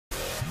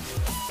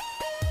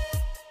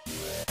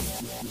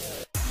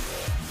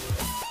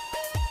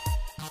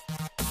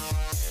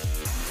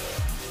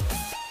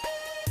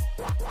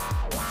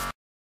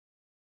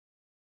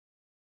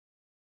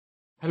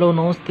Hello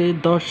नमस्ते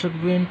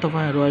दर्शकवृन्द,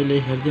 तपाईहरु अहिले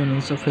हेर्दै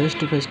हुनुहुन्छ face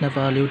to face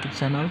Nepal YouTube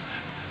channel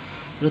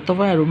र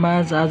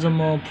तपाईहरुमाझ आज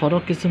म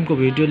फरक किसिमको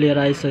भिडियो लिएर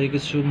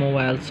आइसकेको छु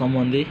मोबाइल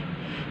सम्बन्धी।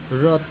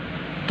 र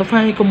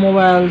तपाईको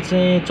मोबाइल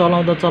चाहिँ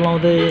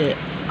चलाउँदै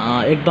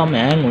एकदम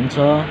ह्याङ हुन्छ,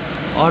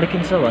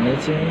 अड्किन्छ भने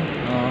चाहिँ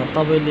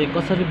तपाईले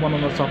कसरी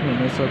बनाउन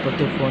सक्नुहुनेछ त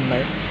त्यो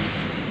फोनलाई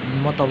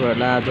म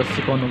तपाईहरुलाई आज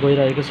सिकाउन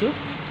गइरहेको छु।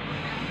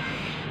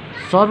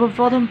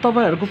 सर्वप्रथम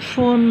तपाईहरुको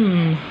फोन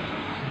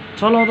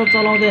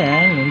चलाउँदै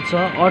ह्याङ हुन्छ,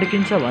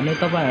 अड्किन्छ भने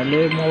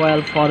तपाईहरुले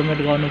मोबाइल फर्मेट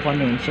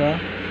गर्नुपर्ने हुन्छ,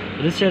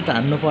 रिसेट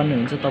हान्नुपर्ने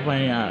हुन्छ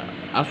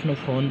आफ्नो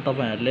फोन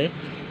तपाईहरुले।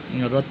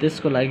 र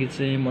त्यसको लागि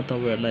चाहिँ म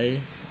तपाईहरुलाई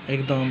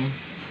एकदम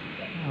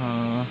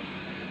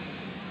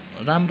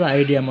राम्रो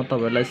आइडिया म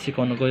तपाईहरुलाई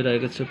सिकाउन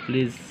गइरहेको छु।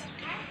 प्लिज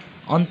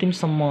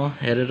अन्तिमसम्म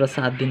हेरेर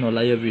साथ दिनु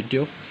होला यो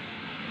भिडियो।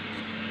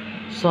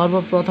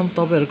 सर्वप्रथम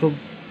तपाईहरुको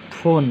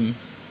फोन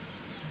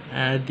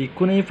यदि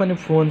कुनै पनि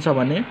फोन छ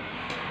भने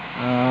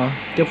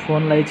त्यो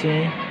फोनलाई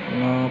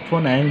चाहिँ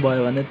फोन ह्याङ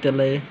भयो भने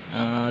त्यसलाई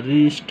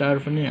रिस्टार्ट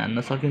पनि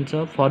हान्न सकिन्छ,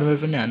 फर्मेट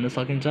पनि हान्न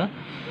सकिन्छ।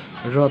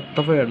 र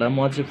तपाईहरुलाई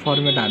म चाहिँ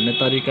फर्मेट हान्ने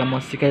तरिका म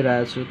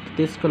सिकाइरहेको छु।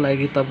 त्यसको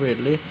लागि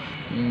तपाईहरुले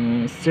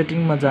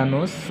सेटिङमा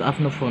जानुहोस्,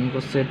 आफ्नो फोनको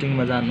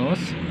सेटिङमा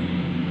जानुहोस्।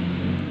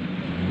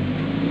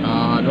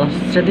 र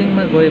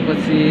सेटिङमा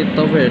गएपछि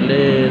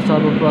तपाईहरुले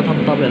सर्वप्रथम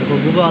तपाईहरुको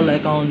गुगल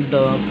एकाउन्ट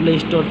प्ले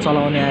स्टोर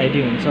चलाउने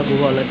आइडी हुन्छ,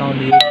 गुगल एकाउन्ट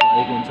युज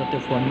भएको हुन्छ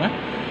त्यो फोनमा।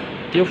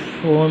 त्यो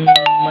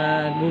फोनमा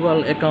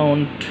गुगल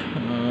एकाउन्ट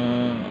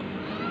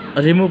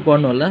रिमुभ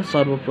गर्नु होला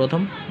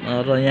सर्वप्रथम।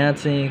 र यहाँ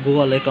चाहिँ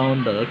गुगल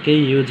एकाउन्ट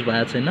केही युज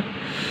भएको छैन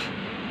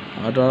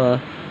र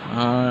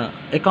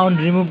एकाउन्ट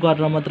रिमुभ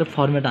गरेर मात्रै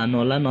फर्मेट हान्नु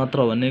होला, नत्र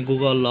भने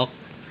गुगल लक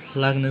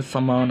लाग्ने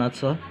सम्भावना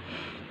छ,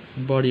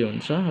 बढी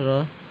हुन्छ।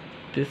 र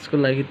त्यसको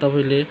लागि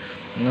तपाईले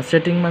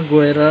सेटिङमा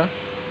गएर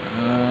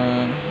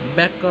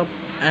ब्याकअप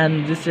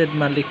एन्ड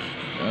रिसेटमा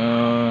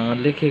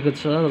लेखेको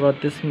छ र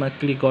त्यसमा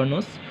क्लिक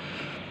गर्नुहोस्।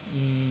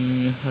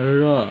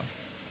 र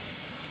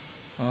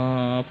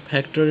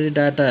फ्याक्ट्री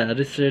डाटा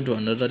रिसेट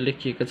भनेर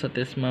लेखिएको छ,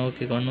 त्यसमा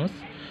ओके गर्नुहोस्।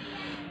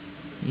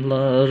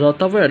 र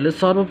तपाईहरुले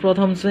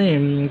सर्वप्रथम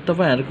चाहिँ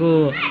तपाईहरुको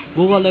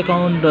गुगल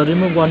एकाउन्ट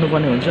रिमुभ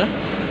गर्नुपर्ने हुन्छ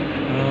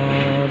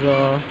र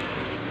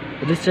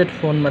रिसेट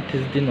फोनमा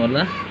थिच्दिनु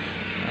होला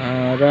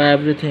र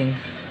एभ्रिथिङ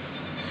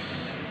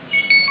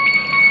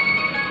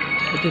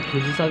यति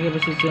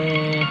थिचिसकेपछि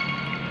चाहिँ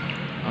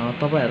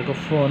तपाईहरुको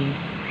फोन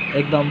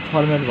एकदम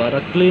फर्मेट भएर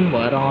क्लिन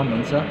भएर अन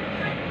हुन्छ।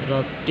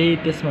 र त्यही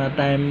त्यसमा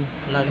टाइम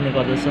लाग्ने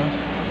गर्दछ,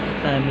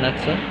 टाइम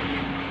लाग्छ।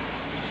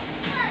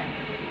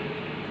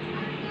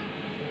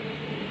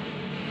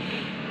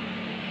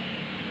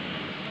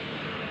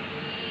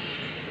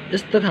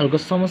 यस्तो खालको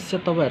समस्या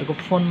तपाईहरुको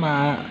फोनमा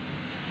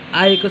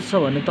आएको छ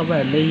भने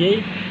तपाईहरुले यही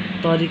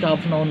तरिका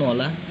अपनाउनु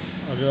होला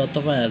र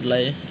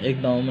तपाईहरुलाई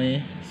एकदमै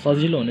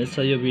सजिलो हुनेछ।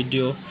 यो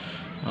भिडियो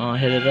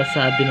हेरेर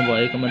साथ दिनु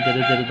भएकोमा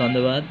धेरै धेरै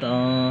धन्यवाद।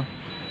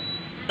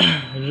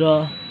 र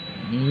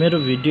मेरो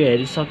भिडियो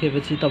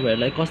हेरिसकेपछि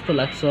तपाईहरुलाई कस्तो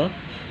लाग्छ,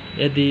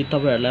 यदि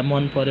तपाईहरुलाई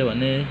मन पर्यो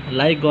भने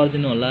लाइक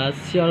गरिदिनु होला,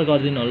 शेयर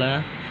गरिदिनु होला,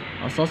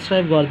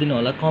 सब्स्क्राइब गरिदिनु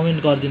होला, कमेन्ट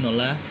गरिदिनु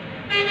होला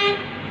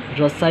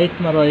र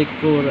साइडमा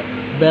रहेको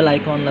बेल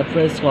आइकनलाई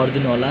प्रेस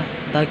गरिदिनु होला,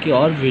 ताकि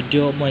हर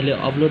भिडियो मैले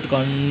अपलोड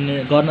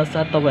गर्न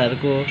साथ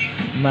तपाईहरुको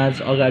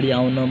माझ अगाडि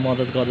आउन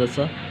मद्दत गर्दछ।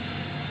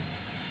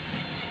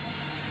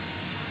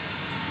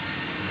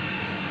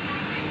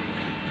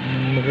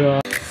 र